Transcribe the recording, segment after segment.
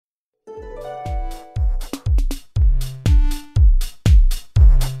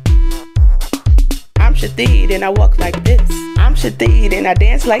thead and I walk like this. I'm thead and I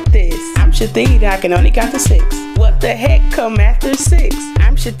dance like this. I'm thead and I can only count to 6. What the heck come after 6?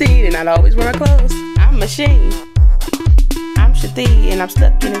 I'm thead and I always wear my clothes. I'm a machine. I'm thead and I'm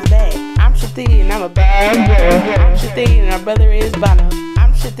stuck in his bag. I'm thead and I'm a bad girl. I'm thead and my brother is Bono.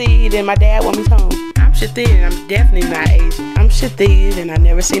 I'm thead and my dad want me home. I'm thead and I'm definitely not Asian. I'm thead and I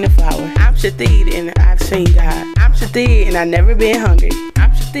never seen a flower. I'm thead and I've seen God. I'm thead and I never been hungry.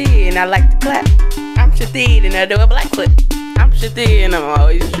 I'm thead and I like to clap. I'm thead and I do a black foot. I'm thead and I'm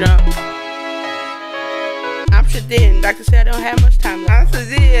always drunk. I'm thead and doctor said I don't have much time left. I'm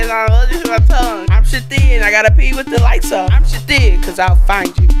thead and I'm allergic to my tongue. I'm thead and I gotta pee with the lights off. I'm thead cause I'll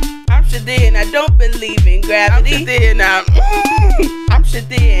find you. I'm thead and I don't believe in gravity. I'm thead and I'm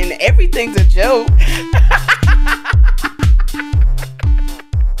thead and everything's a joke.